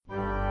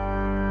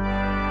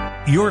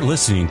You're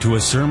listening to a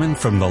sermon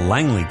from the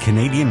Langley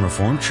Canadian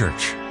Reformed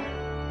Church.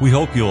 We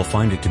hope you'll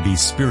find it to be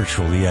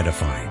spiritually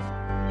edifying.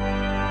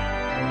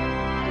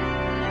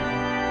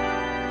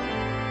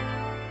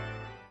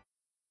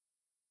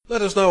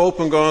 Let us now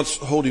open God's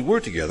holy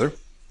word together,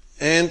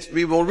 and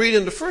we will read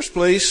in the first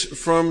place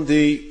from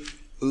the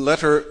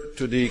letter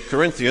to the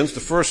Corinthians, the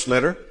first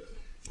letter.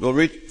 We'll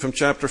read from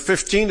chapter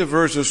 15, the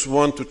verses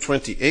 1 to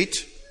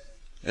 28,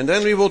 and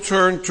then we will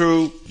turn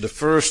to the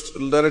first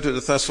letter to the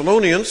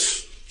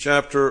Thessalonians,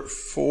 chapter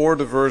 4,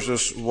 the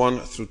verses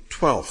 1 through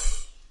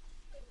 12.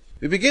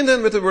 We begin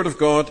then with the word of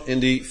God in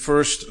the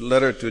first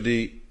letter to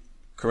the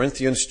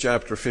Corinthians,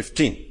 chapter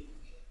 15.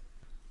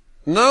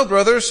 Now,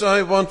 brothers,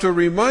 I want to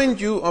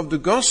remind you of the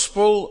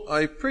gospel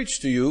I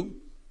preached to you,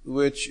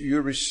 which you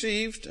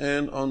received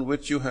and on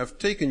which you have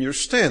taken your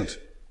stand.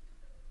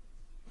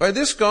 By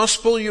this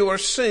gospel you are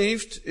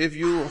saved if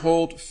you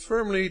hold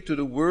firmly to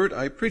the word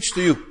I preached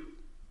to you.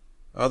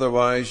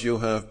 Otherwise you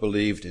have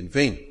believed in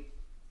vain.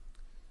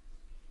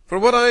 For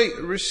what I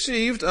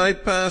received I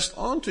passed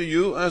on to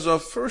you as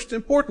of first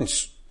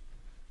importance,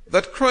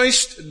 that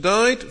Christ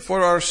died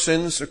for our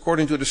sins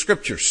according to the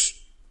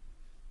Scriptures,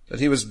 that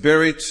he was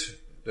buried,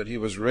 that he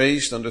was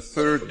raised on the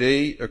third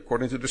day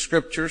according to the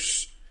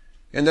Scriptures,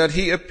 and that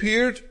he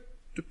appeared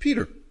to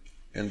Peter,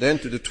 and then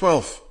to the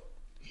 12.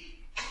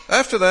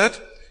 After that,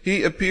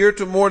 he appeared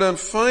to more than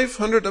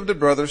 500 of the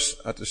brothers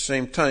at the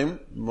same time,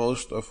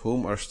 most of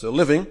whom are still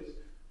living,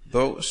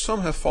 though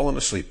some have fallen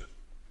asleep.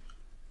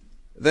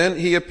 Then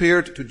he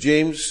appeared to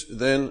James,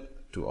 then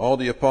to all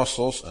the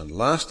apostles, and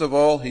last of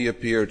all he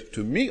appeared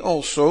to me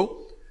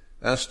also,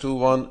 as to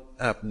one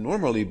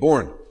abnormally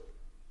born.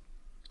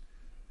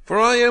 For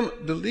I am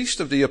the least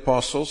of the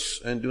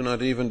apostles, and do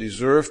not even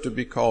deserve to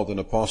be called an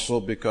apostle,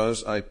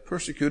 because I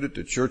persecuted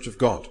the church of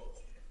God.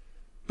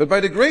 But by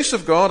the grace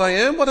of God I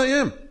am what I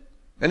am,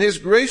 and his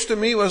grace to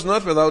me was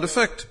not without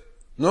effect.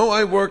 No,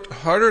 I worked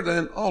harder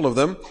than all of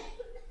them,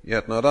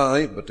 yet not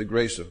I, but the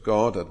grace of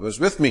God that was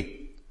with me.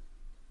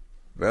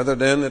 Whether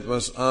then it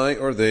was I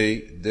or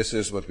they, this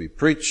is what we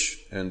preach,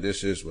 and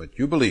this is what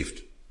you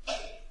believed.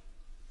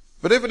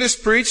 But if it is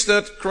preached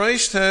that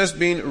Christ has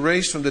been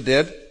raised from the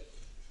dead,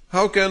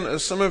 how can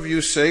some of you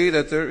say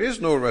that there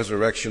is no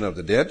resurrection of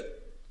the dead?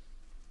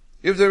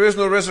 If there is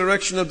no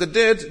resurrection of the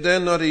dead,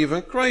 then not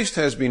even Christ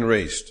has been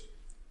raised.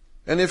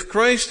 And if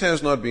Christ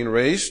has not been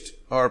raised,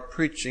 our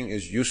preaching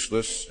is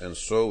useless, and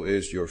so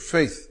is your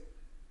faith.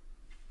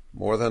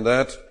 More than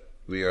that,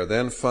 we are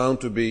then found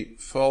to be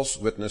false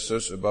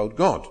witnesses about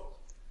God.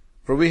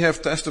 For we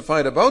have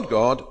testified about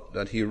God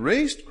that he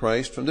raised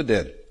Christ from the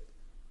dead.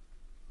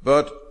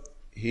 But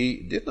he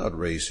did not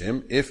raise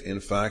him, if in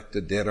fact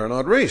the dead are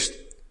not raised.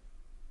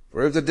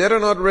 For if the dead are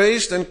not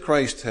raised, then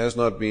Christ has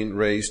not been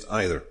raised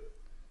either.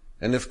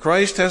 And if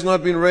Christ has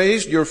not been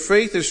raised, your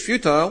faith is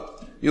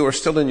futile, you are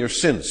still in your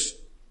sins.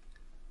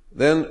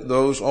 Then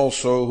those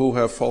also who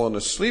have fallen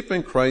asleep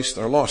in Christ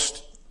are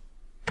lost.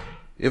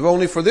 If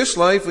only for this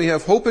life we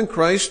have hope in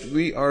Christ,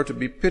 we are to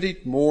be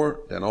pitied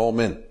more than all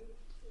men.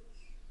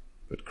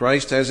 But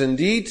Christ has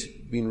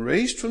indeed been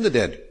raised from the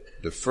dead,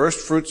 the first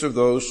fruits of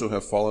those who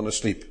have fallen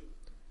asleep.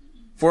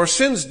 For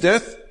since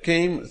death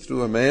came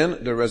through a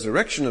man, the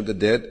resurrection of the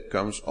dead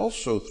comes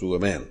also through a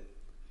man.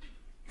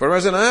 For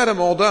as in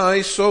Adam all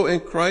die, so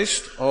in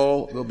Christ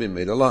all will be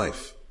made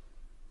alive.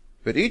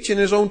 But each in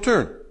his own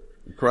turn.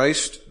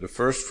 Christ, the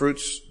first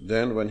fruits,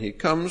 then when he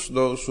comes,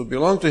 those who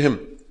belong to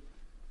him.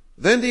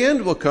 Then the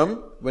end will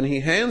come when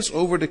he hands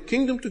over the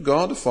kingdom to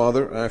God the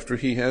Father after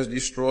he has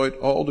destroyed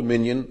all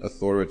dominion,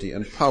 authority,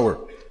 and power.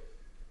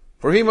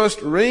 For he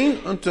must reign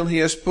until he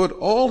has put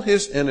all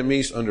his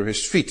enemies under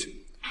his feet.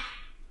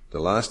 The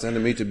last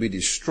enemy to be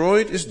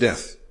destroyed is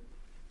death.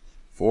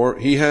 For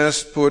he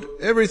has put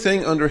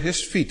everything under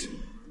his feet.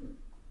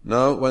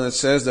 Now, when it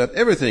says that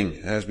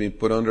everything has been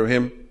put under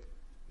him,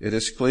 it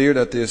is clear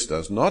that this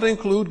does not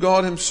include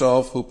God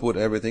himself, who put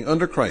everything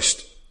under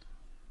Christ.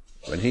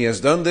 When he has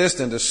done this,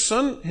 then the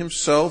Son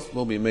himself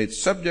will be made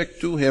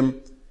subject to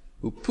him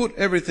who put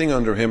everything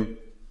under him,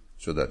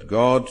 so that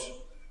God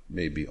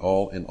may be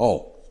all in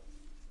all.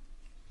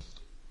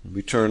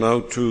 We turn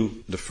now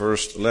to the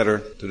first letter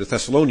to the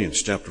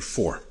Thessalonians, chapter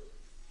 4.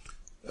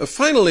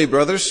 Finally,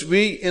 brothers,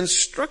 we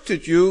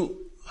instructed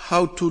you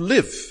how to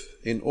live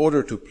in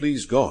order to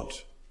please God,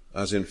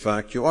 as in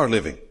fact you are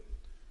living.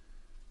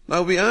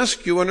 Now we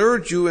ask you and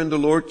urge you in the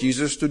Lord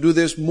Jesus to do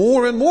this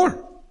more and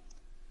more.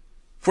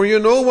 For you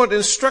know what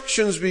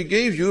instructions we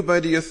gave you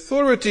by the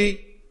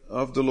authority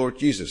of the Lord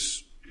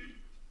Jesus.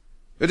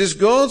 It is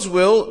God's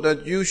will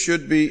that you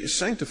should be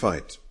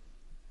sanctified,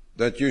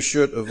 that you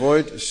should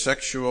avoid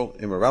sexual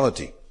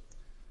immorality,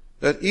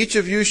 that each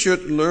of you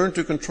should learn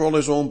to control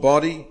his own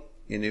body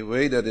in a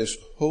way that is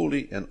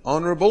holy and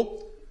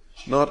honorable,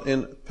 not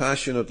in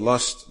passionate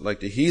lust like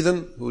the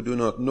heathen who do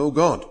not know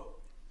God,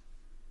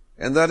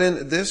 and that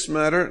in this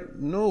matter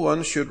no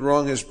one should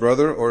wrong his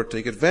brother or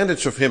take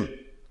advantage of him.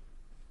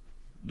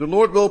 The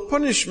Lord will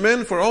punish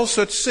men for all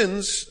such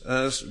sins,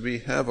 as we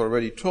have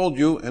already told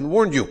you and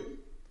warned you.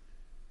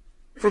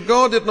 For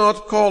God did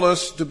not call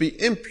us to be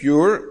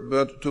impure,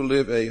 but to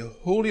live a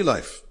holy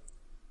life.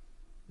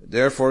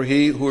 Therefore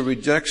he who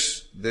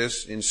rejects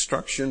this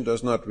instruction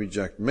does not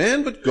reject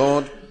man, but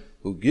God,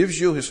 who gives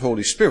you his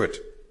Holy Spirit.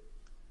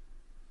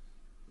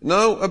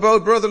 Now,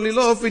 about brotherly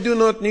love, we do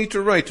not need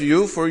to write to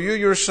you, for you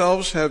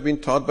yourselves have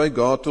been taught by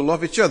God to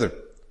love each other.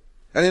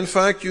 And in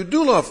fact, you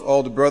do love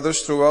all the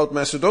brothers throughout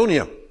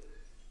Macedonia.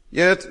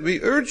 Yet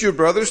we urge you,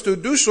 brothers, to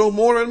do so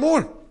more and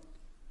more.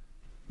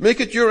 Make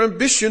it your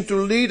ambition to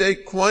lead a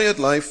quiet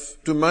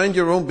life, to mind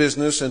your own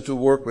business, and to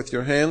work with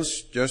your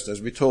hands, just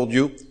as we told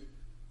you,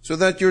 so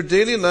that your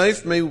daily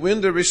life may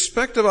win the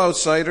respect of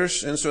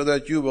outsiders, and so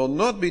that you will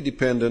not be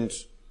dependent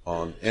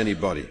on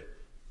anybody.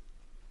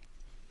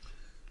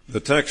 The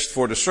text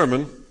for the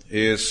sermon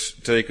is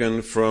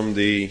taken from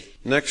the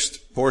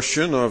next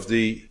portion of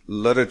the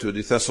letter to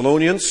the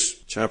Thessalonians,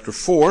 chapter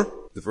 4,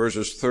 the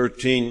verses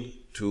 13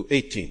 to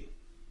 18.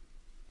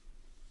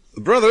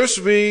 Brothers,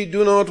 we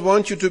do not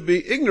want you to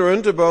be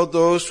ignorant about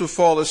those who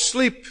fall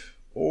asleep,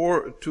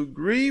 or to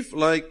grieve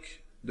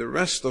like the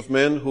rest of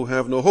men who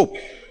have no hope.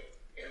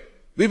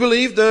 We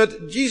believe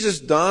that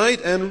Jesus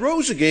died and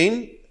rose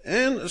again,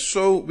 and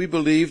so we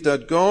believe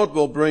that God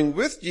will bring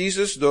with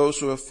Jesus those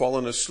who have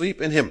fallen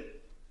asleep in him.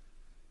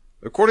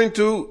 According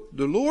to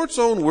the Lord's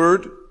own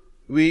word,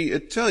 we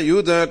tell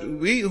you that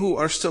we who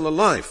are still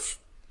alive,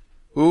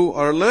 who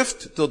are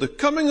left till the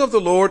coming of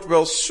the Lord,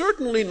 will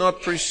certainly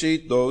not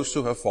precede those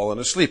who have fallen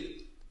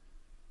asleep.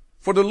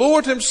 For the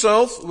Lord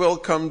himself will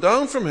come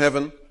down from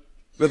heaven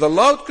with a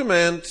loud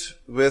command,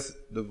 with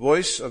the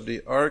voice of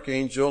the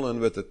archangel, and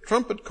with the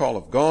trumpet call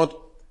of God,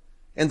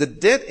 and the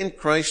dead in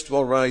Christ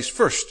will rise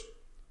first.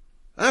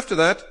 After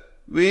that,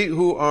 we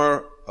who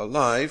are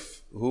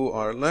alive, who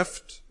are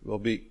left, will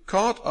be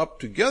caught up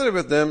together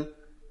with them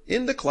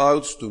in the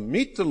clouds to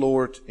meet the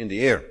Lord in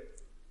the air.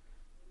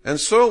 And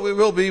so we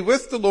will be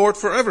with the Lord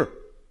forever.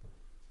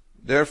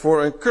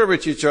 Therefore,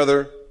 encourage each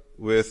other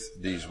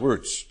with these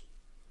words.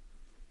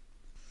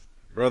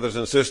 Brothers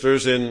and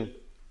sisters in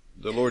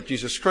the Lord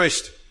Jesus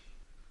Christ,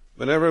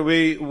 whenever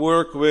we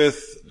work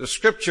with the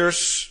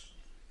Scriptures,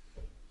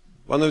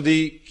 one of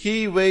the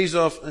key ways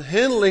of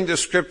handling the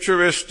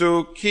Scripture is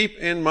to keep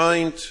in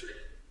mind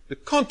the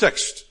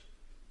context.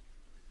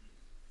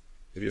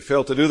 If you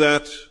fail to do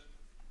that,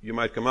 you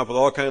might come up with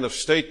all kinds of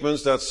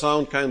statements that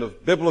sound kind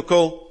of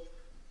biblical.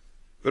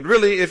 But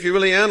really, if you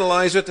really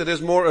analyze it, it is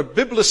more a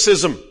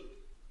biblicism.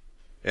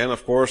 And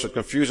of course, it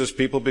confuses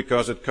people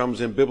because it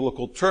comes in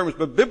biblical terms.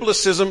 But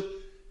biblicism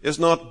is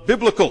not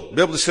biblical.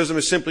 Biblicism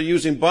is simply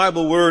using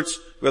Bible words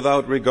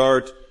without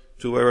regard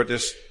to where it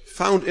is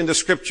found in the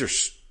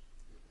Scriptures.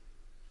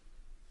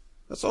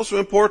 That's also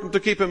important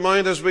to keep in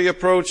mind as we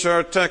approach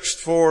our text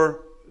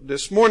for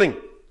this morning. You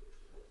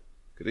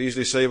could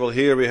easily say, well,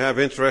 here we have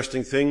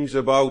interesting things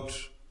about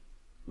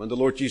when the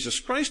Lord Jesus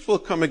Christ will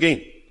come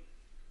again.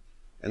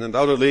 And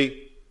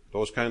undoubtedly,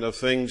 those kind of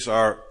things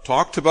are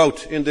talked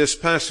about in this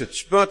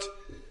passage. But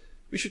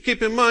we should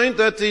keep in mind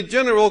that the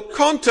general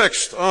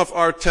context of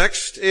our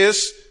text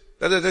is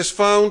that it is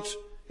found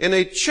in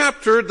a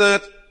chapter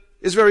that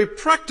is very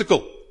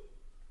practical.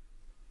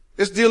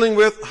 It's dealing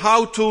with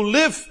how to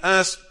live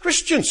as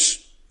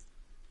Christians.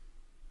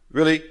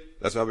 Really,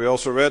 that's why we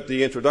also read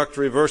the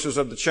introductory verses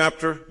of the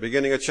chapter,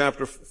 beginning at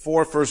chapter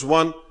 4, verse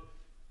 1.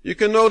 You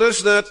can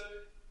notice that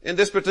in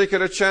this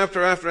particular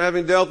chapter, after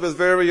having dealt with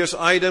various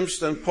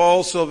items, and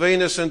Paul,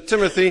 Silvanus, and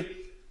Timothy,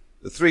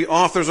 the three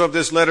authors of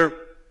this letter,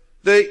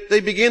 they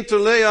begin to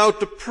lay out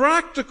the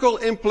practical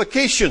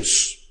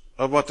implications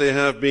of what they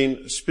have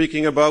been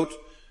speaking about.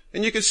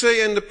 And you could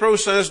say in the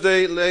process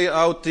they lay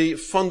out the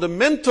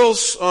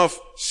fundamentals of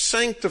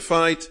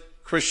sanctified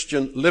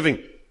Christian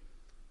living.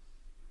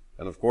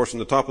 And of course, on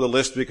the top of the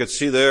list, we could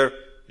see there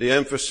the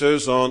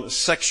emphasis on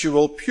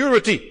sexual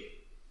purity,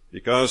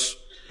 because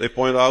they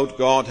point out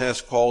God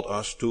has called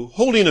us to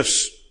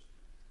holiness.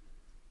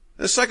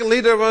 And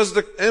secondly, there was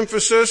the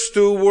emphasis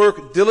to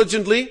work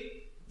diligently,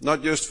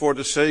 not just for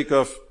the sake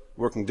of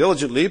working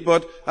diligently,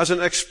 but as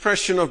an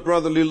expression of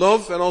brotherly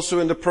love, and also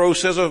in the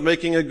process of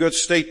making a good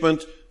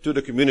statement to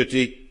the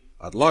community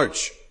at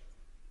large.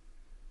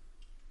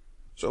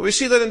 So we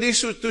see that in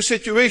these two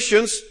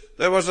situations,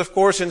 there was, of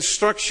course,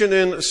 instruction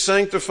in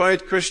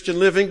sanctified Christian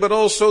living, but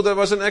also there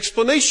was an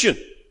explanation,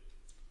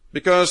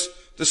 because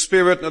the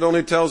Spirit not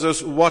only tells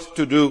us what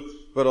to do,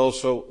 but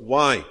also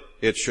why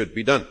it should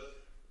be done.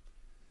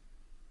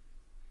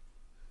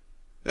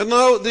 And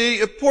now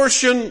the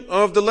portion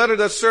of the letter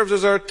that serves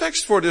as our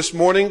text for this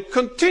morning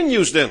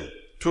continues then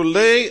to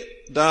lay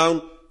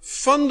down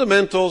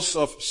fundamentals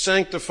of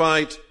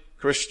sanctified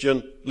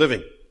Christian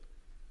living.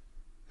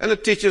 And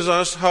it teaches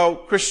us how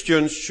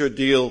Christians should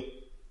deal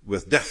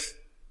with death.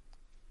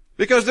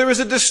 Because there is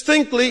a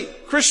distinctly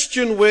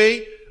Christian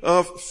way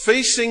of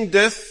facing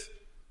death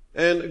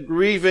and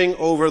grieving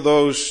over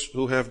those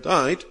who have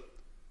died.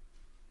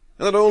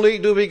 And not only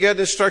do we get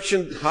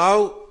instruction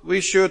how we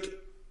should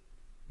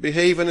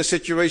behave in a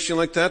situation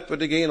like that,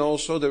 but again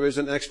also there is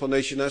an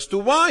explanation as to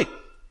why.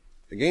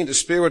 Again, the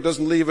Spirit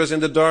doesn't leave us in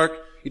the dark.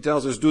 He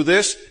tells us, do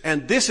this,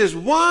 and this is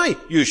why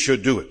you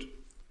should do it.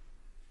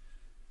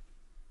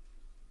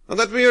 And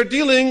that we are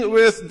dealing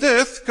with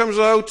death comes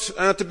out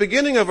at the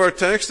beginning of our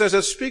text as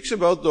it speaks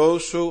about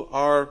those who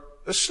are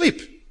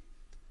asleep.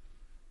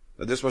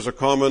 This was a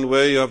common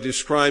way of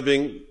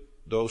describing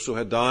those who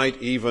had died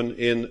even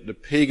in the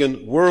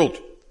pagan world.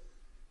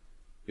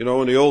 You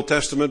know, in the Old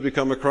Testament we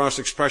come across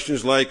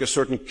expressions like a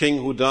certain king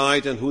who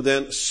died and who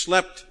then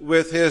slept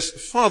with his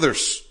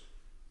fathers,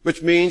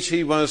 which means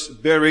he was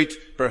buried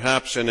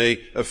perhaps in a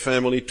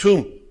family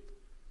tomb.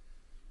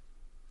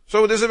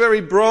 So it is a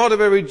very broad, a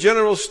very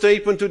general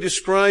statement to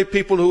describe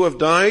people who have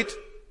died,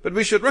 but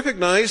we should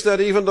recognize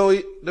that even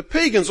though the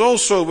pagans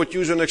also would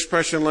use an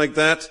expression like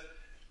that,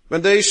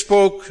 when they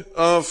spoke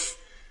of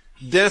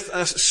death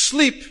as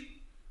sleep,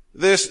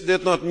 this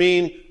did not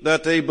mean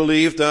that they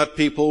believed that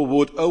people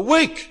would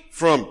awake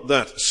from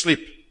that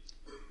sleep.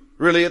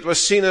 Really, it was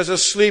seen as a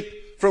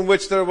sleep from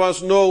which there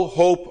was no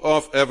hope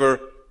of ever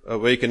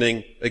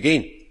awakening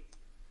again.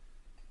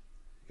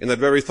 In that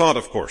very thought,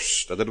 of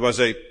course, that it was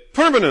a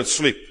permanent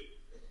sleep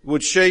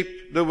would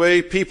shape the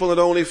way people not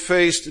only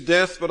faced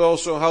death, but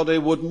also how they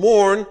would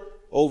mourn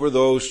over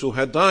those who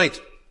had died.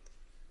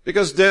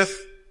 Because death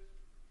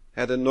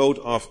had a note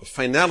of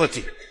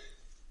finality.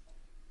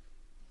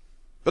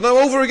 But now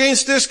over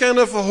against this kind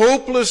of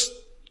hopeless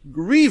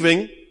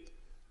grieving,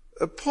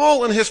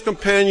 Paul and his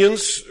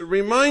companions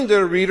remind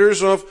their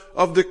readers of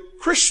the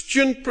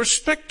Christian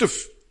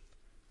perspective.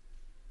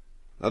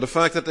 Now the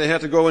fact that they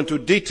had to go into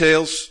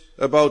details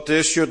about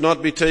this should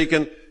not be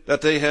taken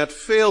that they had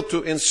failed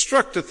to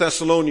instruct the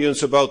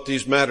Thessalonians about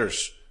these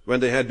matters when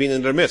they had been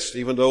in their midst,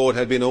 even though it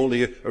had been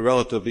only a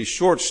relatively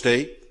short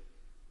stay.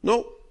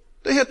 No,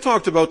 they had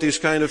talked about these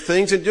kind of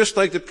things, and just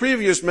like the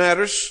previous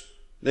matters,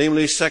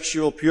 namely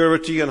sexual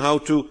purity and how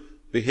to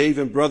behave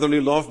in brotherly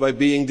love by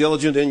being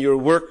diligent in your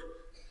work,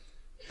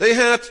 they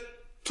had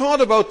taught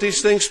about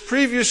these things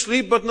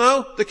previously, but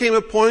now there came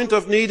a point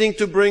of needing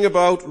to bring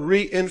about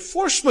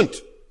reinforcement.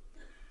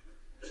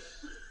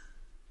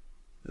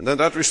 And in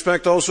that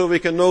respect also we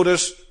can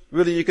notice,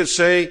 really you could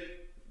say,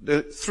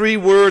 the three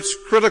words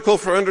critical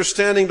for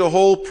understanding the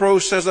whole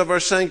process of our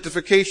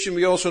sanctification.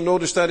 We also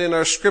notice that in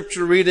our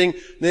scripture reading,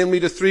 namely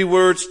the three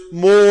words,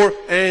 more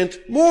and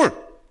more.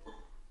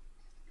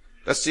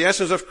 That's the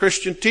essence of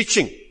Christian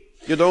teaching.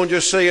 You don't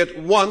just say it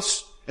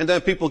once and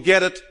then people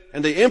get it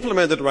and they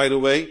implement it right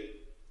away.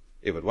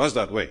 If it was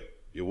that way,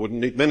 you wouldn't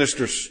need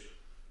ministers.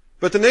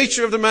 But the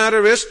nature of the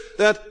matter is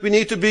that we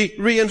need to be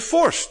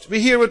reinforced.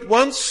 We hear it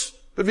once,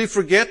 but we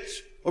forget,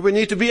 or we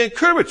need to be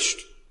encouraged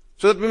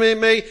so that we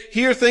may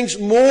hear things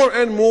more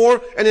and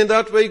more, and in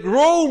that way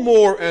grow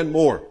more and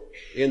more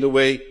in the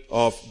way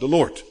of the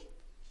Lord.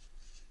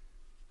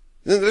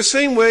 And in the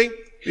same way,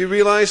 we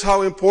realize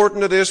how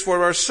important it is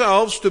for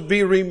ourselves to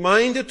be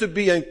reminded, to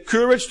be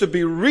encouraged, to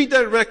be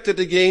redirected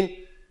again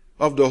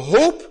of the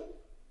hope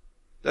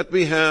that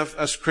we have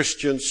as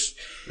Christians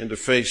in the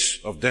face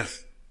of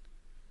death.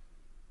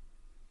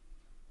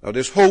 Now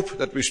this hope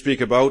that we speak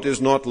about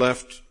is not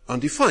left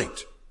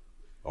undefined.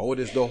 Oh, it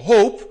is the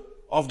hope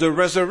of the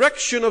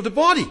resurrection of the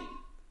body.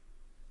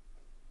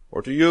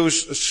 Or to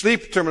use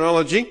sleep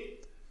terminology,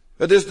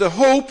 it is the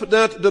hope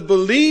that the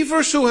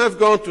believers who have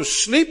gone to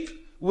sleep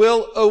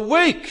will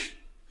awake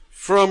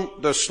from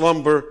the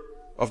slumber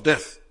of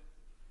death.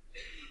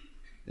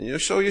 And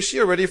so you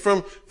see already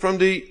from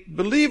the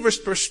believer's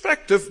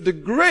perspective, the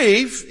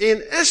grave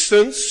in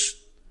essence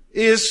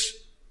is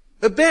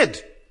a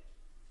bed.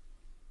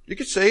 You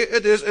could say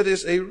it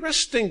is a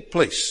resting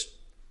place.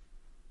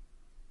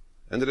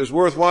 And it is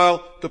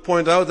worthwhile to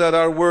point out that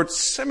our word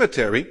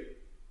cemetery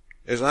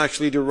is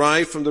actually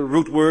derived from the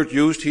root word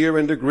used here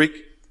in the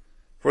Greek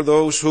for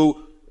those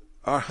who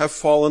have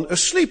fallen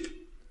asleep.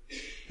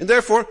 And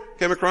therefore,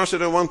 came across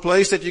it in one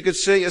place that you could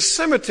say a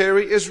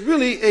cemetery is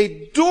really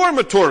a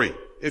dormitory,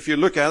 if you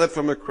look at it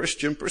from a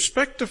Christian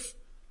perspective.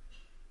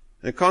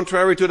 And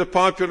contrary to the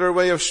popular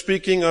way of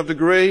speaking of the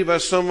grave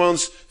as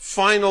someone's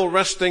final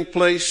resting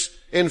place,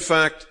 in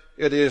fact,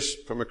 it is,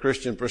 from a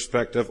Christian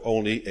perspective,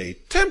 only a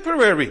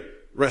temporary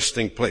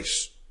resting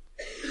place.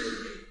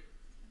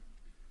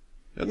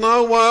 And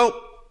now, while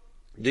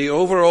the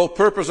overall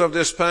purpose of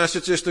this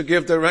passage is to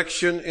give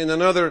direction in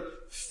another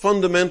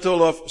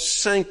fundamental of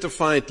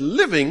sanctified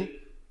living,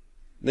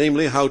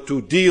 namely how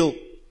to deal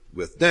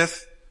with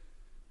death,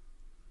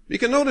 we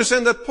can notice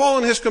then that Paul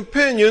and his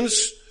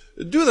companions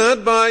do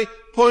that by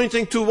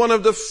pointing to one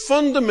of the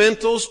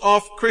fundamentals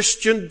of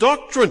Christian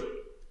doctrine.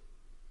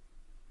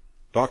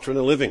 Doctrine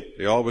and living,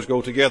 they always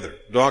go together.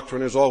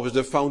 Doctrine is always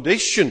the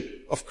foundation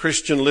of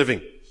Christian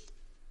living.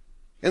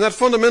 And that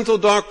fundamental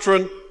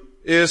doctrine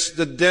is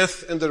the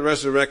death and the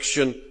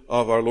resurrection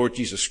of our Lord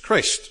Jesus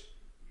Christ.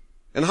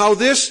 And how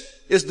this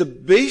is the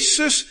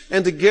basis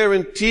and the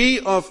guarantee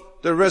of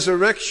the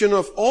resurrection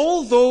of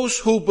all those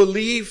who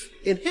believe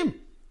in Him.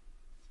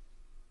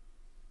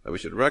 Now we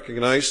should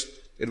recognize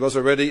it was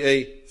already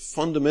a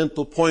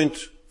fundamental point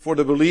for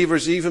the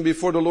believers even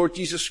before the Lord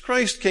Jesus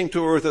Christ came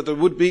to earth, that there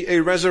would be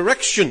a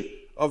resurrection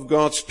of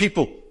God's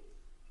people.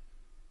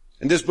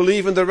 And this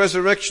belief in the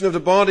resurrection of the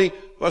body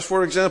was,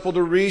 for example,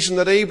 the reason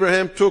that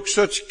Abraham took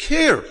such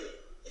care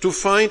to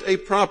find a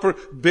proper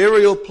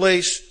burial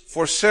place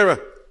for Sarah.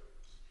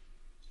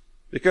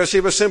 Because he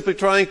was simply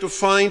trying to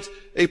find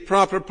a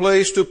proper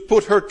place to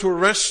put her to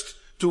rest,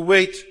 to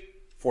wait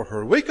for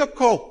her wake-up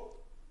call.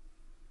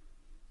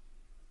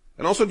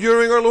 And also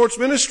during our Lord's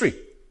ministry,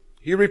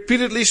 he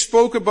repeatedly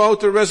spoke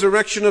about the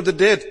resurrection of the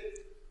dead.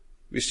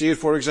 We see it,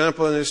 for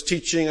example, in his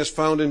teaching as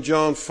found in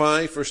John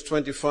 5, verse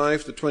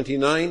 25 to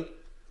 29,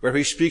 where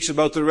he speaks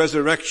about the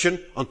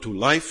resurrection unto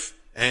life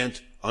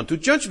and unto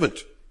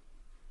judgment.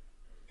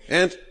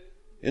 And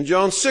in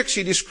John 6,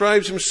 he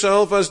describes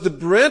himself as the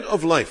bread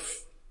of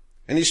life.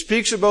 And he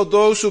speaks about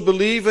those who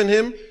believe in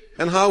him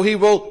and how he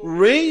will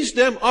raise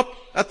them up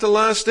at the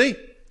last day.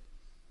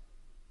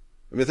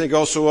 And we think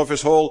also of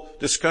his whole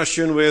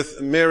discussion with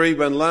Mary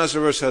when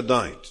Lazarus had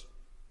died.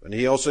 And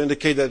he also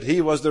indicated that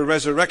he was the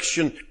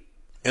resurrection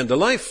and the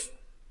life.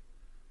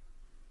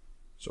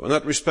 So in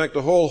that respect,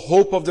 the whole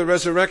hope of the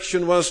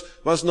resurrection was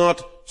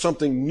not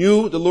something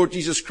new the Lord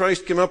Jesus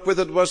Christ came up with.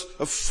 It was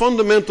a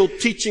fundamental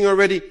teaching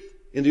already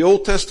in the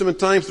Old Testament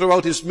time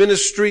throughout his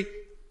ministry.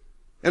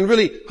 And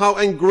really, how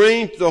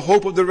ingrained the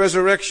hope of the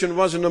resurrection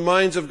was in the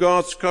minds of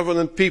God's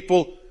covenant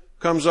people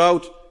comes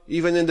out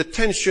even in the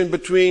tension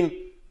between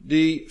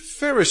the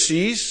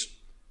Pharisees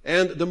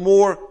and the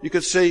more, you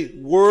could say,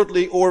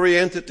 worldly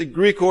oriented, the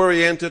Greek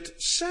oriented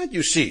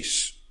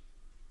Sadducees.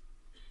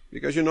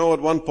 Because at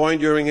one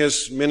point during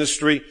his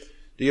ministry,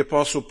 the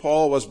Apostle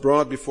Paul was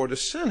brought before the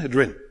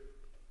Sanhedrin,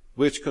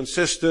 which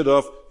consisted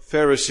of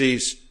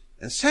Pharisees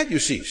and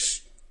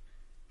Sadducees.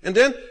 And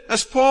then,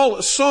 as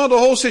Paul saw the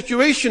whole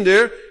situation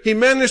there, he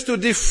managed to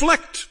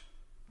deflect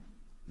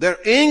their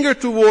anger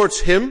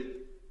towards him,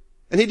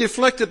 and he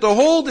deflected the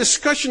whole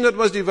discussion that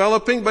was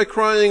developing by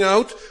crying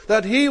out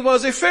that he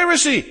was a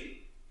Pharisee,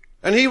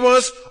 and he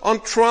was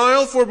on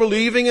trial for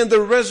believing in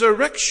the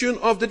resurrection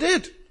of the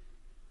dead.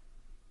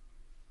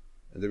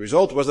 And the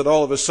result was that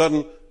all of a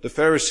sudden, the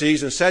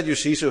Pharisees and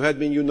Sadducees, who had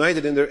been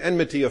united in their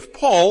enmity of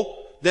Paul,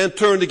 then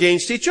turned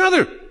against each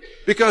other.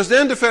 Because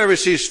then the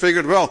Pharisees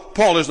figured, well,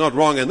 Paul is not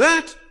wrong in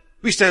that.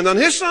 We stand on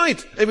his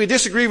side, and we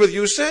disagree with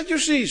you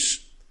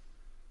Sadducees.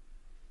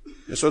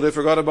 And so they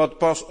forgot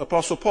about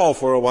Apostle Paul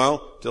for a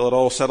while, till it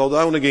all settled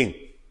down again.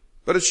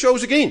 But it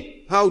shows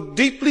again how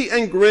deeply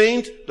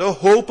ingrained the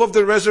hope of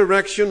the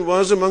resurrection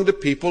was among the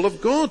people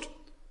of God.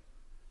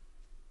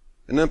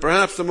 And then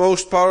perhaps the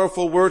most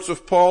powerful words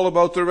of Paul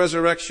about the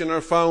resurrection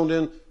are found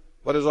in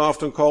what is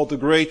often called the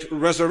great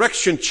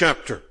resurrection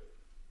chapter,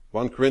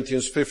 1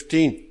 Corinthians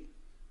 15,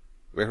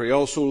 where he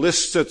also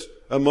listed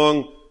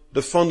among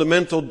the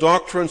fundamental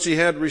doctrines he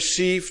had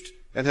received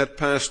and had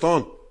passed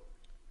on.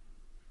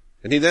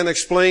 And he then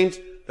explained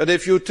that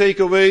if you take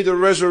away the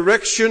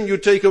resurrection, you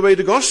take away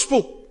the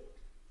gospel.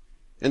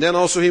 And then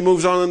also he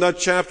moves on in that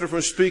chapter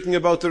from speaking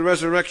about the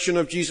resurrection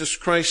of Jesus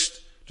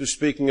Christ to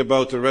speaking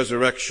about the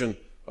resurrection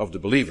of the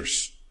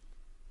believers.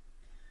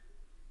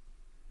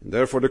 And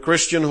therefore the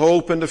Christian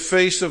hope in the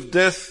face of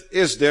death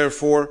is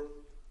therefore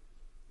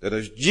that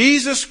as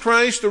Jesus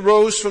Christ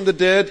arose from the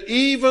dead,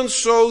 even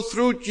so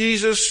through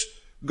Jesus,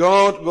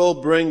 God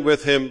will bring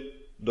with him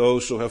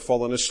those who have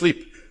fallen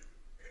asleep.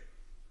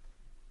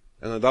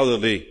 And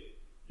undoubtedly,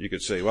 you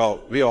could say,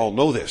 well, we all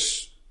know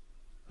this.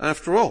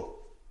 After all,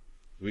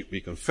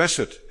 we confess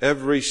it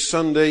every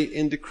Sunday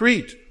in the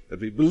Creed,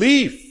 that we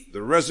believe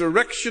the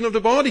resurrection of the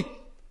body.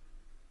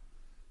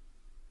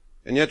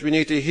 And yet we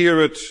need to hear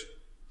it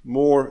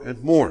more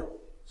and more.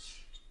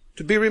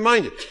 To be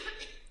reminded,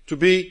 to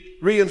be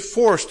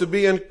reinforced, to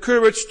be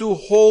encouraged to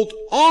hold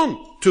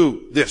on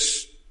to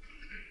this.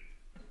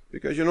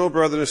 Because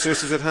brothers and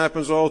sisters, it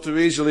happens all too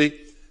easily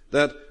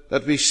that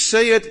we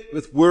say it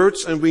with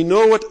words and we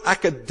know it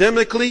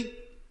academically,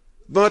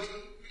 but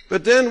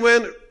then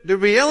when the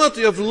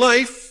reality of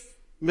life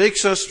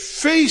makes us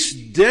face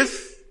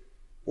death,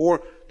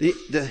 or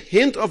the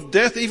hint of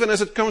death, even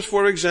as it comes,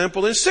 for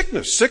example, in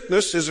sickness.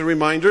 Sickness is a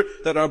reminder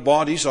that our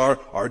bodies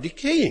are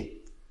decaying.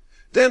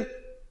 Then,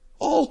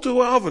 all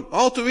too often,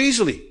 all too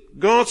easily,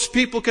 God's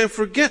people can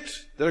forget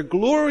their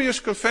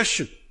glorious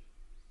confession,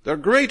 their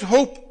great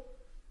hope,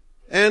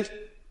 and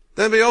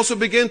then we also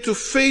begin to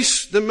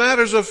face the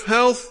matters of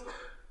health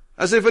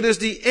as if it is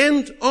the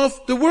end of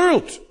the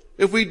world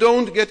if we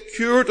don't get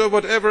cured of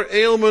whatever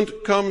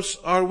ailment comes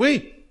our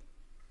way.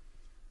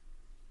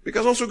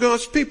 Because also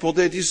God's people,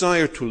 they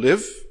desire to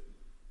live.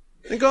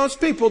 And God's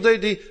people,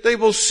 they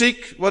will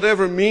seek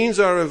whatever means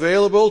are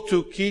available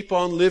to keep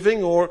on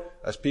living, or,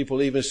 as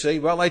people even say,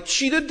 well, I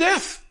cheated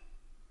death.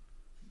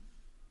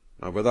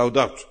 Now, without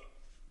doubt,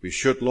 we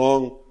should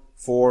long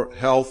for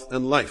health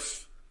and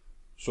life,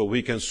 so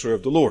we can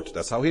serve the Lord.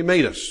 That's how He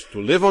made us,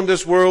 to live on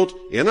this world,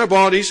 in our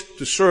bodies,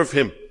 to serve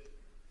Him.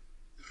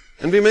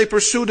 And we may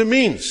pursue the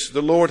means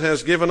the Lord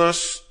has given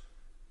us,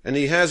 and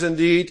He has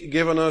indeed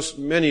given us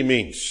many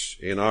means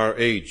in our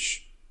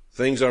age.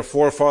 Things our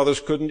forefathers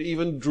couldn't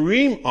even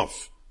dream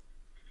of.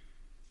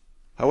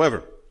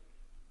 However,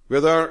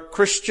 with our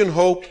Christian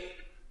hope,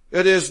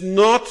 it is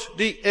not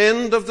the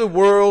end of the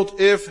world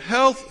if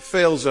health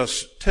fails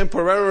us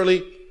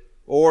temporarily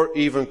or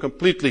even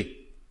completely.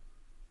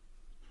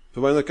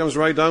 So when it comes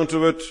right down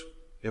to it,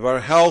 if our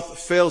health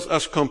fails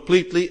us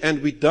completely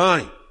and we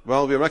die,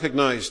 well, we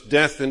recognize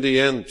death in the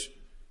end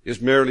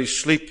is merely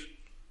sleep,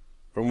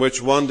 from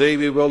which one day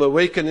we will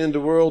awaken in the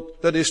world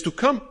that is to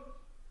come.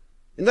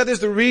 And that is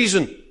the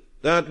reason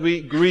that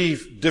we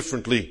grieve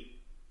differently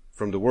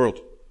from the world.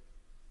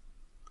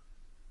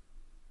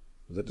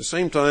 But at the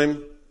same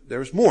time,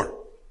 there is more.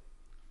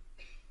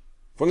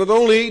 For not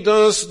only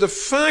does the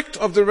fact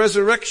of the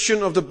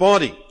resurrection of the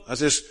body,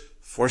 as is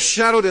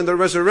foreshadowed in the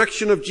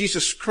resurrection of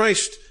Jesus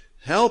Christ,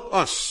 help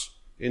us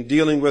in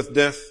dealing with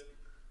death,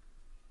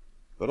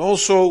 but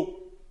also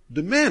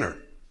the manner.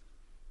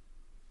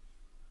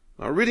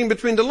 Now, reading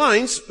between the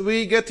lines,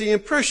 we get the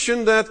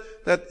impression that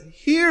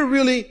here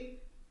really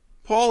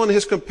Paul and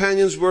his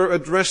companions were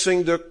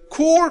addressing the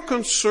core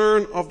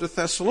concern of the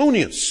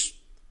Thessalonians.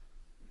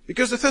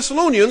 Because the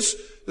Thessalonians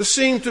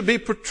seemed to be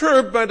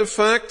perturbed by the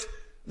fact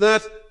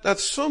that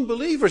some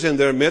believers in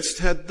their midst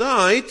had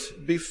died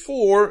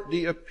before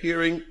the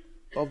appearing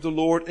of the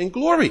Lord in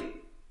glory.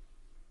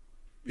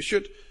 You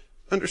should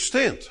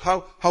understand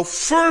how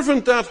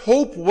fervent that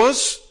hope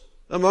was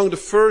among the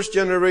first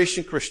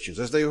generation Christians.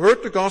 As they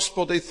heard the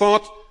gospel, they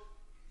thought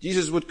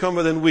Jesus would come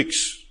within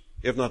weeks,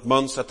 if not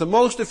months, at the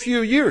most a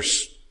few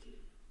years.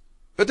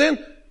 But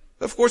then,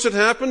 of course, it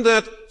happened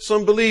that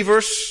some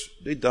believers,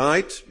 they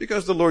died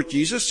because the Lord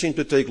Jesus seemed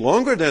to take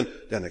longer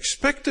than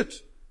expected.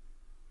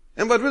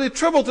 And what really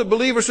troubled the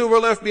believers who were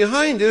left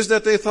behind is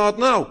that they thought,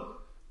 now,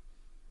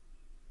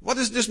 what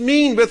does this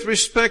mean with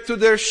respect to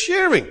their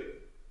sharing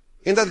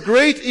in that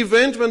great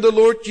event when the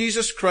Lord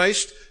Jesus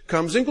Christ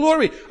comes in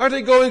glory? Are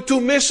they going to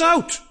miss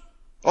out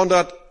on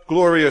that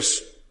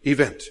glorious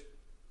event?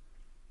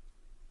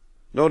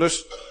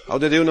 Notice how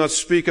they do not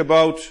speak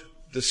about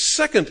the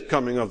second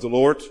coming of the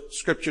Lord.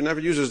 Scripture never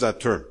uses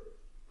that term.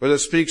 But it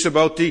speaks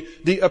about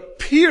the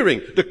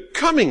appearing, the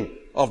coming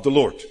of the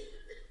Lord.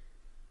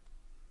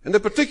 And the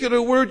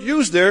particular word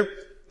used there,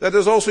 that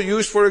is also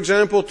used, for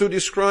example, to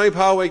describe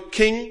how a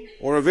king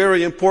or a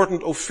very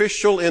important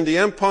official in the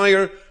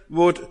empire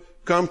would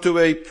come to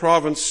a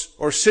province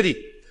or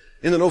city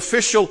in an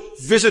official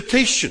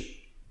visitation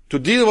to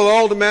deal with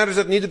all the matters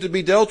that needed to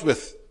be dealt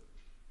with.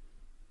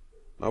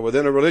 Now,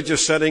 within a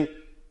religious setting,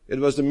 it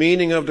was the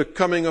meaning of the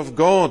coming of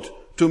God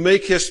to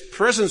make His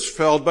presence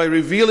felt by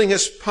revealing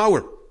His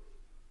power.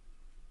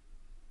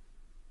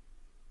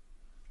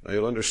 Now,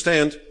 you'll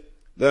understand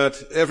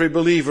that every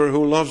believer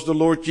who loves the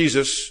Lord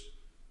Jesus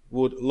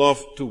would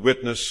love to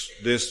witness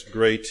this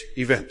great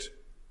event.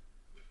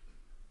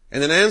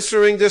 And in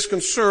answering this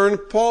concern,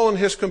 Paul and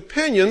his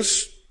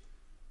companions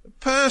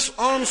pass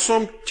on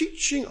some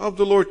teaching of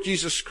the Lord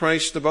Jesus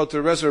Christ about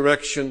the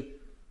resurrection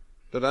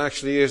that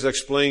actually is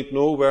explained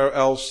nowhere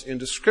else in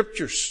the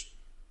Scriptures.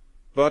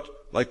 But,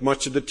 like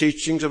much of the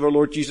teachings of our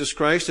Lord Jesus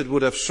Christ, it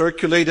would have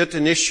circulated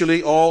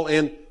initially all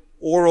in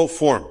oral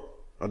form.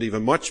 Not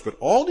even much, but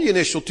all the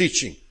initial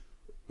teaching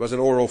was in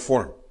oral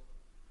form.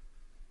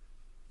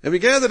 And we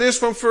gather this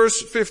from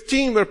verse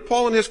 15, where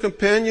Paul and his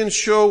companions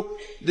show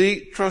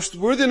the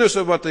trustworthiness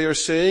of what they are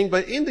saying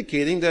by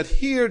indicating that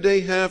here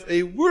they have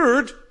a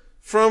word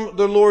from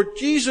the Lord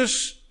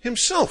Jesus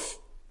Himself.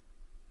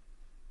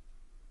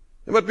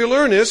 And what we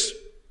learn is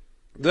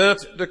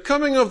that the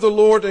coming of the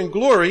Lord in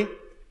glory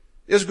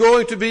is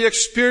going to be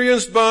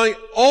experienced by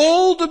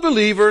all the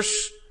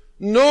believers,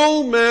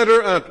 no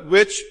matter at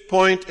which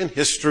point in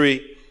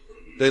history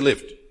they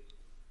lived.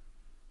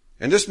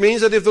 And this means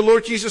that if the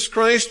Lord Jesus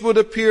Christ would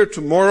appear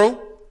tomorrow,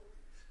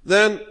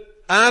 then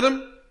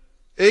Adam,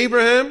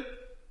 Abraham,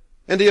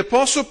 and the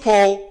Apostle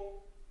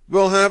Paul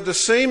will have the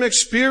same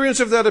experience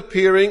of that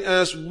appearing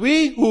as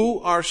we who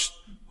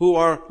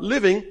are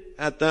living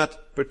at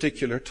that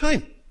particular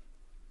time.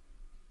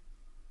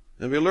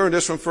 And we learn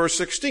this from verse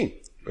 16,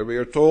 where we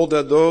are told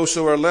that those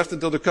who are left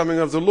until the coming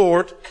of the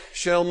Lord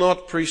shall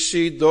not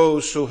precede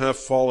those who have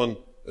fallen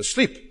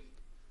asleep.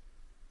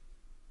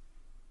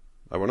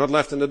 Now, we're not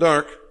left in the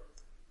dark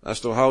as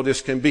to how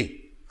this can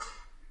be.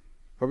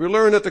 But we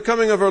learn that the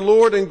coming of our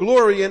Lord in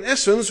glory, in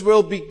essence,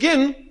 will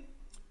begin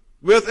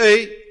with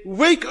a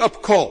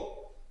wake-up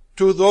call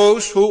to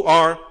those who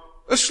are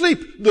asleep,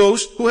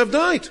 those who have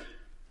died.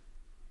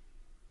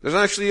 There's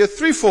actually a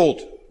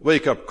threefold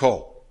wake-up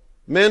call,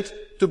 meant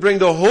to bring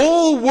the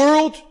whole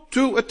world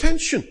to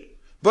attention.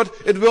 But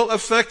it will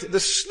affect the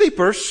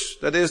sleepers,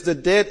 that is, the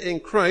dead in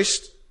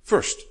Christ,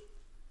 first.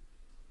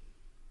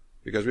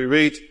 Because we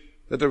read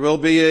that there will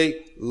be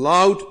a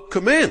loud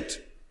command.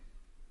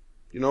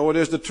 You know, it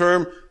is the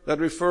term that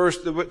refers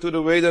to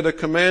the way that a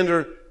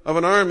commander of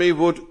an army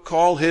would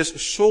call his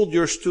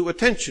soldiers to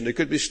attention. They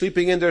could be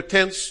sleeping in their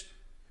tents,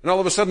 and all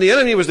of a sudden the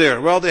enemy was there.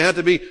 Well, they had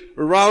to be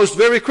aroused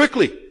very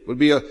quickly. It would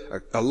be a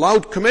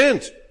loud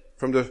command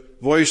from the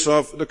voice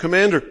of the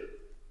commander.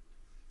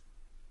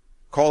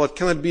 Call that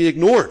cannot be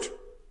ignored.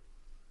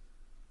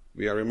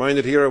 We are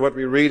reminded here of what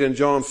we read in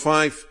John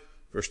 5,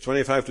 verse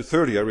 25 to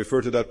 30. I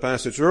referred to that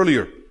passage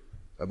earlier.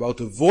 about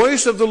the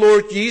voice of the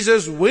Lord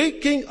Jesus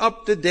waking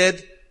up the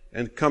dead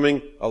and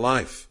coming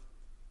alive.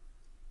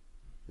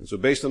 And so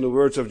based on the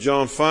words of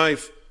John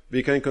 5,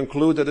 we can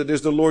conclude that it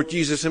is the Lord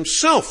Jesus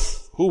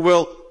himself who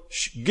will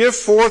give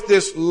forth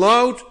this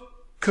loud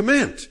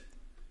command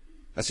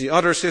as he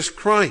utters his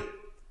cry.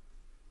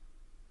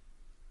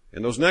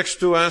 And those next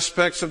two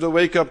aspects of the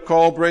wake-up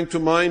call bring to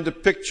mind the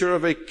picture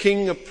of a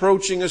king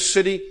approaching a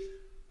city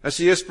as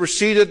he is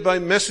preceded by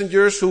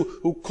messengers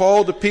who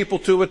call the people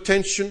to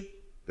attention.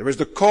 There is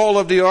the call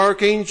of the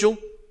archangel.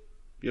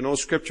 You know,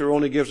 Scripture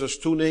only gives us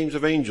two names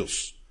of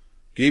angels,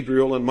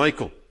 Gabriel and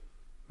Michael.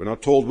 We're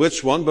not told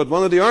which one, but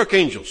one of the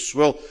archangels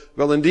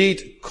will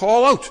indeed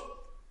call out.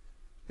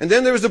 And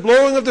then there is the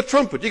blowing of the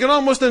trumpet. You can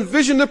almost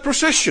envision the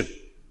procession.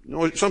 You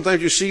know,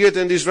 sometimes you see it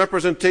in these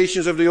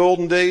representations of the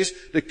olden days,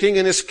 the king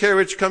in his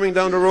carriage coming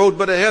down the road,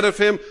 but ahead of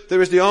him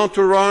there is the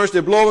entourage,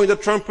 they're blowing the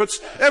trumpets.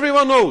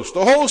 Everyone knows,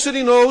 the whole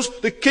city knows,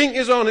 the king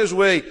is on his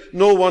way.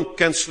 No one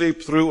can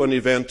sleep through an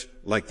event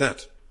like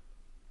that.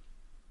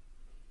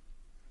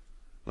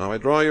 Now I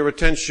draw your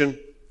attention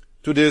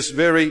to this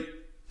very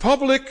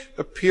public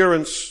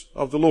appearance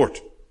of the Lord.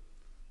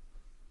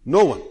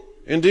 No one,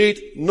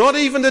 indeed, not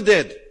even the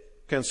dead,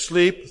 can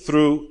sleep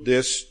through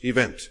this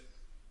event.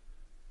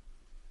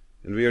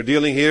 And we are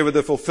dealing here with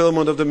the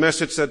fulfillment of the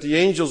message that the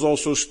angels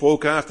also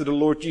spoke after the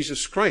Lord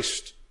Jesus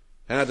Christ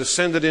had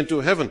ascended into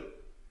heaven.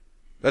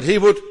 That he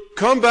would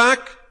come back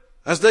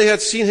as they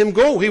had seen him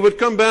go. He would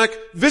come back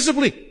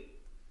visibly.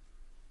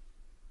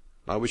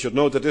 Now we should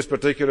note that this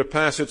particular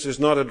passage is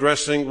not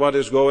addressing what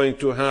is going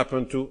to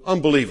happen to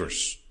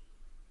unbelievers.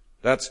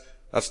 That's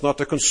not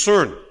the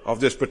concern of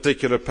this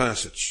particular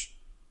passage.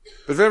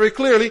 But very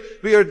clearly,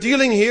 we are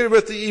dealing here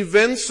with the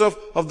events of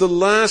the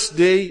last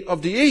day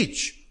of the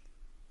age.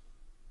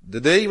 The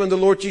day when the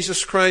Lord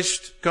Jesus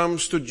Christ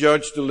comes to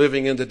judge the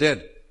living and the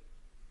dead.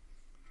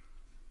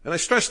 And I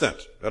stress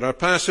that our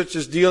passage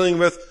is dealing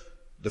with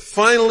the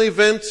final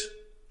event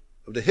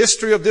of the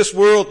history of this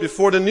world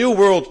before the new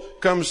world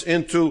comes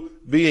into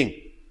being.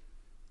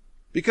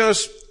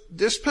 Because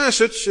this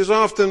passage is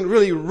often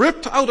really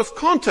ripped out of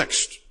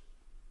context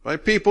by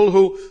people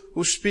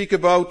who speak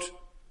about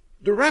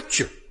the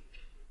rapture.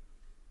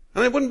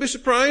 And I wouldn't be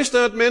surprised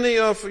that many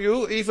of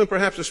you, even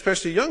perhaps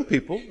especially young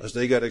people, as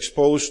they get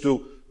exposed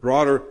to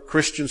broader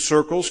Christian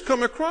circles,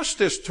 come across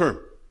this term,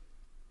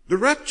 the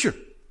rapture.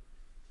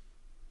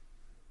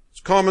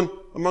 It's common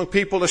among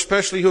people,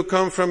 especially who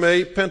come from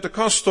a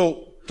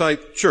Pentecostal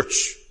type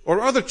church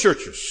or other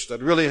churches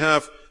that really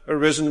have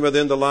arisen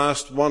within the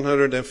last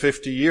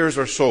 150 years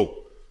or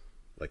so,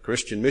 like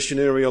Christian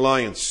Missionary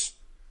Alliance.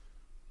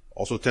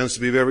 Also tends to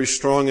be very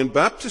strong in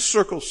Baptist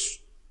circles.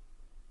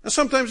 And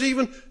sometimes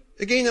even,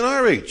 again, in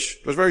our age.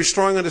 It was very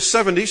strong in the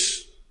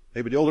 70s.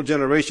 Maybe the older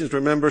generations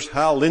remembers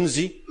Hal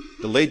Lindsey,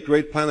 the late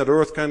great Planet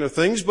Earth kind of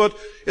things. But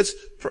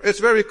it's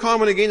very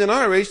common again in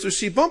our age to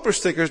see bumper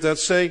stickers that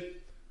say,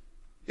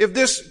 if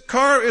this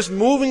car is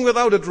moving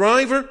without a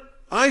driver,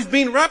 I've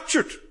been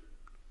raptured.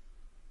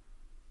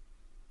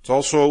 It's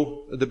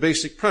also the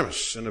basic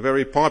premise in a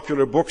very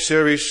popular book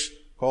series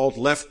called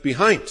Left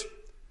Behind.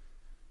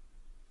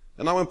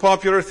 And now in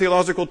popular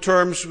theological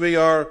terms, we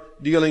are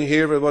dealing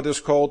here with what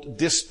is called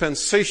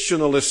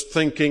dispensationalist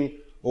thinking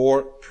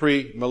or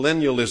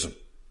premillennialism.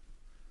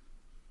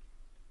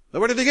 Now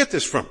where did they get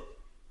this from?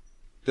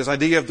 This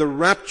idea of the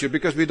rapture,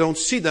 because we don't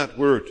see that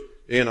word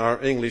in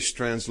our English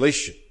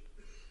translation.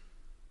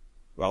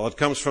 Well, it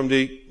comes from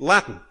the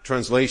Latin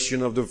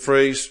translation of the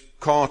phrase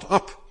caught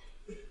up.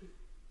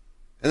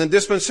 And in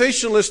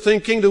dispensationalist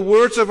thinking, the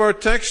words of our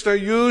text are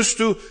used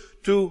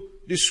to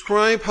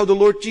describe how the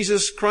Lord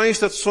Jesus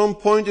Christ at some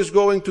point is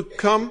going to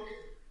come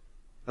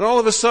and all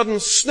of a sudden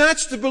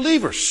snatch the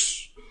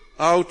believers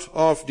out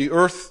of the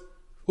earth,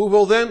 who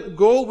will then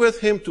go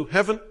with him to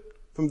heaven.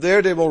 From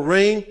there they will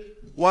reign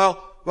while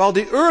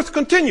the earth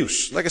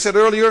continues. Like I said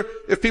earlier,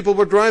 if people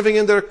were driving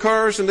in their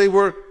cars and they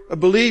were a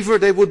believer,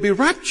 they would be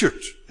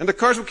raptured and the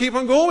cars would keep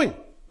on going.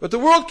 But the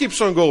world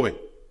keeps on going.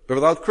 But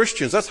without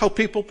Christians, that's how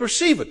people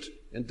perceive it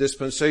in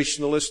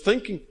dispensationalist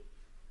thinking.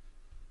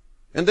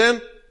 And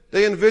then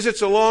they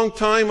envisage a long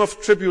time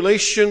of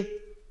tribulation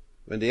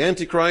when the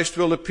Antichrist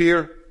will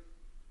appear.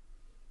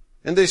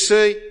 And they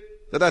say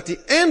that at the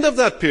end of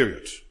that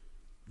period,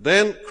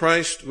 then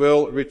Christ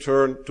will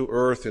return to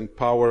earth in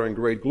power and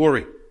great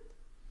glory.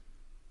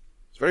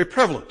 It's very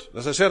prevalent.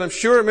 As I said, I'm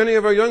sure many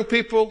of our young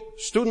people,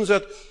 students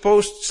at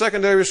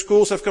post-secondary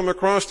schools have come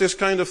across this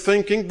kind of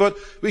thinking, but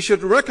we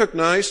should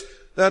recognize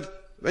that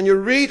when you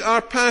read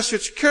our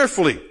passage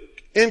carefully,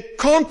 in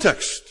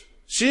context,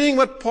 seeing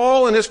what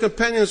Paul and his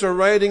companions are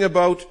writing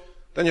about,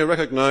 then you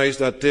recognize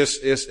that this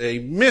is a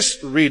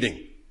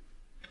misreading.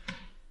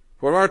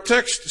 For our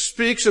text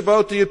speaks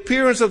about the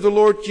appearance of the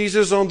Lord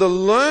Jesus on the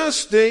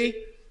last day,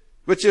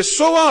 which is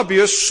so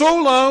obvious, so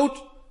loud,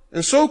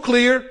 and so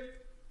clear,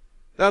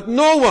 that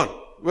no one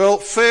will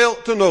fail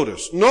to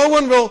notice. No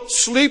one will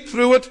sleep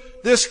through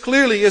it. This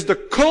clearly is the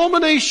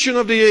culmination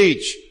of the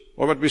age,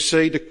 or what we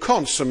say, the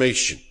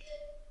consummation.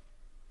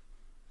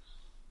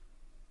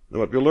 And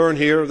what we learn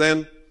here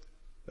then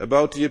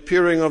about the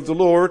appearing of the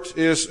Lord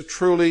is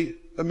truly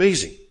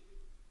amazing.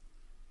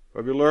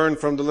 But we learn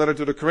from the letter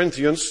to the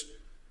Corinthians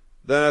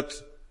that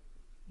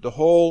the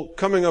whole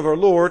coming of our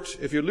Lord,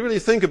 if you really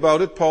think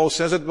about it, Paul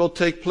says it will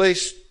take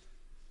place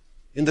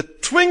in the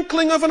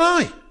twinkling of an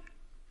eye.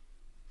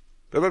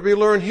 But what we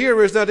learn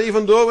here is that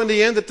even though in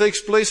the end it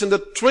takes place in the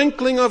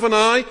twinkling of an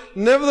eye,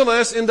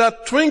 nevertheless in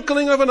that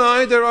twinkling of an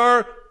eye there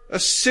are a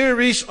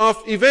series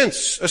of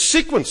events, a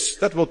sequence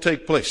that will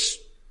take place.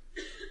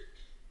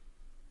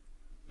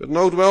 But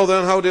note well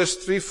then how this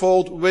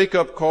threefold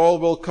wake-up call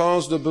will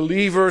cause the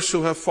believers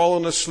who have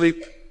fallen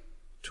asleep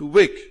to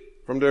wake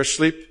from their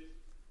sleep,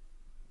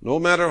 no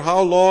matter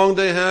how long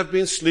they have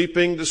been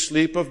sleeping the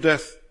sleep of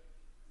death.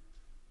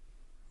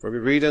 For we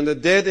read, and the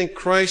dead in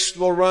Christ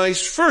will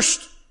rise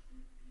first.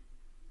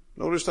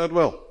 Notice that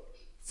well.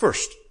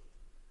 First.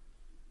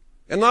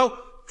 And now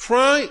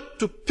try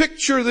to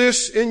picture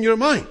this in your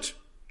mind.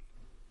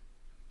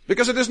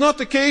 Because it is not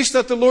the case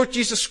that the Lord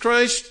Jesus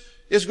Christ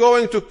is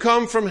going to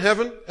come from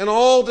heaven and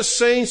all the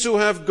saints who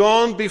have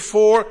gone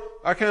before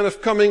are kind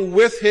of coming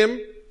with him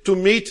to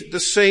meet the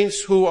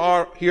saints who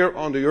are here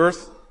on the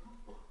earth.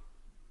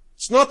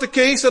 It's not the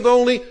case that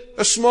only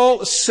a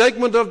small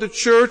segment of the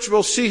church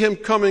will see him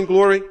come in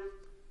glory.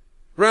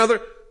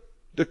 Rather,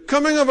 the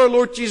coming of our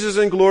Lord Jesus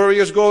in glory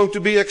is going to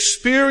be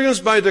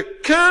experienced by the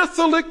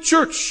Catholic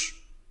Church,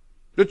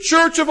 the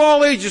church of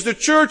all ages, the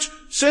church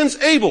since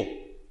Abel,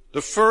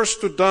 the first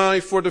to die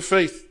for the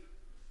faith.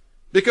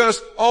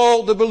 Because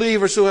all the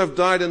believers who have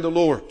died in the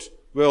Lord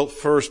will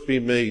first be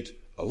made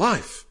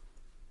alive.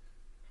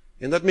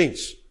 And that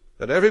means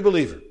that every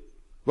believer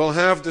will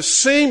have the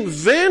same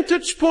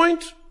vantage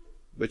point,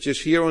 which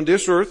is here on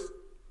this earth,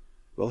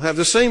 will have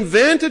the same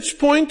vantage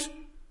point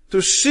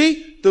to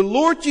see the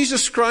Lord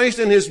Jesus Christ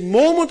in his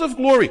moment of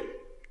glory.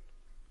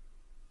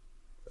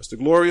 That's the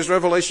glorious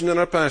revelation in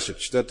our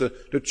passage, that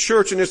the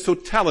church in its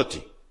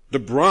totality, the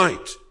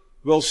bride,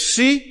 will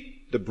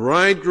see the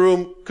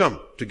bridegroom come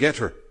to get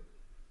her.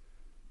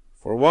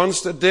 For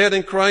once the dead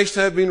in Christ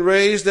have been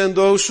raised, and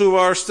those who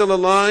are still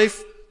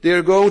alive, they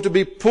are going to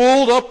be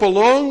pulled up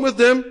along with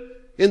them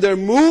in their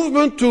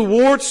movement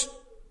towards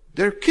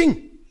their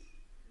King.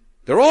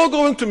 They're all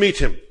going to meet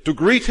him, to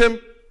greet him,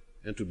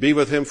 and to be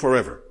with him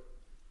forever.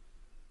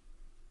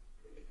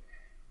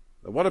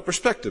 Now, what a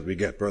perspective we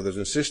get, brothers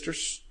and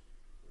sisters.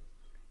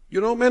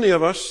 You know, many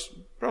of us,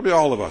 probably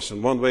all of us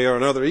in one way or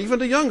another, even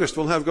the youngest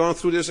will have gone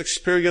through this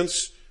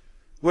experience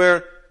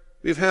where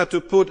we've had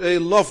to put a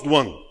loved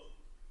one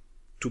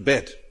to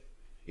bed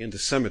in the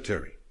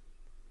cemetery.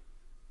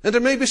 And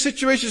there may be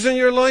situations in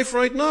your life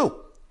right now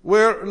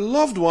where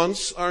loved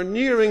ones are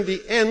nearing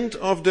the end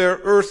of their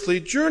earthly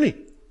journey.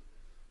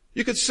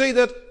 You could say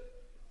that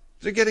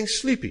they're getting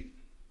sleepy.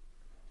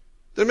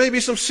 There may be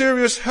some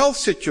serious health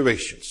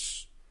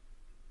situations.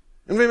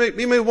 And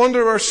we may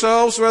wonder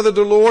ourselves whether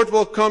the Lord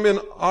will come in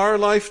our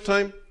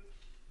lifetime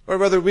or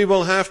whether we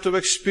will have to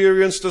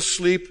experience the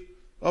sleep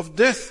of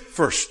death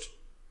first.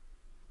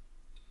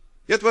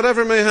 Yet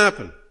whatever may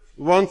happen,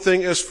 one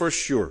thing is for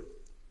sure.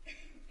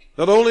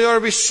 Not only are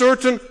we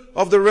certain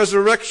of the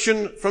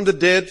resurrection from the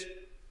dead,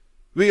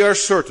 we are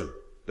certain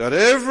that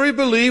every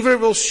believer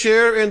will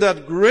share in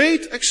that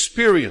great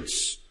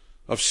experience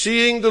of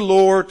seeing the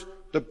Lord,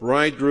 the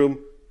bridegroom,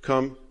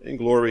 come in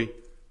glory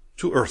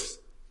to earth.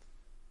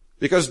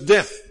 Because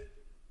death,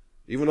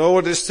 even though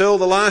it is still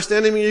the last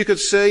enemy, you could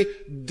say,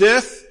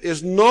 death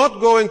is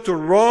not going to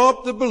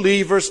rob the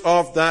believers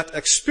of that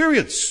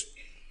experience.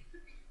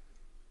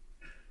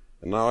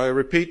 And now I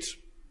repeat,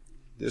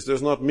 this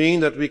does not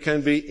mean that we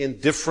can be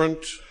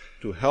indifferent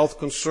to health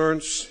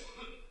concerns,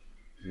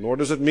 nor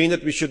does it mean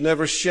that we should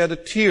never shed a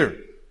tear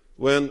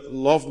when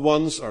loved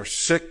ones are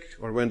sick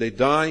or when they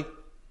die.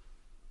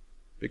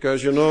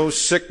 Because you know,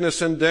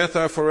 sickness and death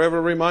are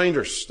forever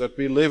reminders that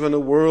we live in a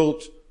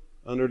world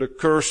under the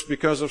curse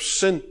because of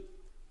sin.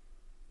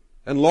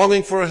 And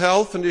longing for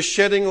health and the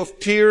shedding of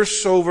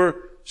tears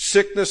over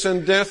sickness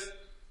and death,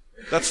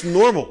 that's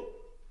normal.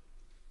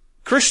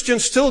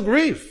 Christians still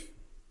grieve.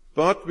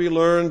 But we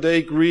learn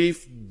they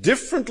grieve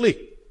differently.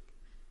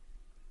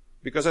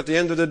 Because at the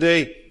end of the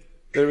day,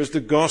 there is the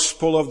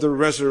gospel of the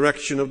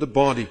resurrection of the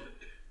body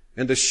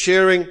and the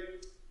sharing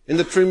in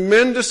the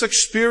tremendous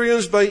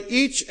experience by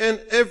each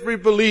and every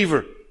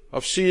believer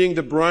of seeing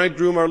the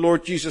bridegroom, our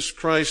Lord Jesus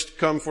Christ,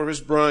 come for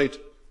his bride.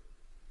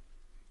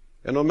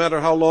 And no matter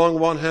how long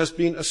one has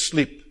been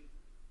asleep,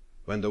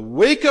 when the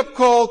wake-up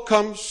call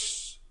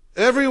comes,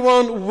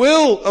 everyone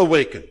will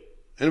awaken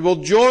and will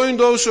join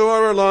those who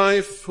are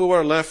alive, who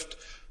are left,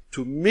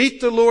 to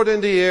meet the Lord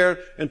in the air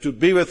and to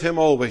be with him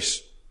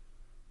always.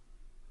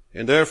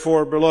 And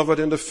therefore, beloved,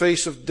 in the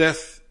face of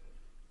death,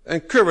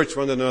 encourage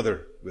one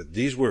another with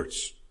these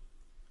words.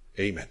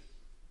 Amen.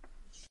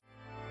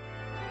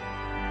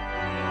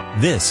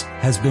 This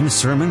has been a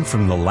sermon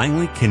from the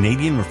Langley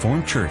Canadian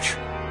Reformed Church.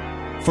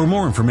 For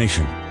more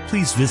information,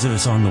 please visit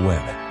us on the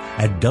web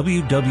at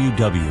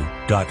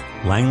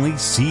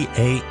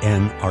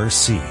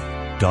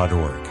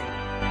www.langleycanrc.org.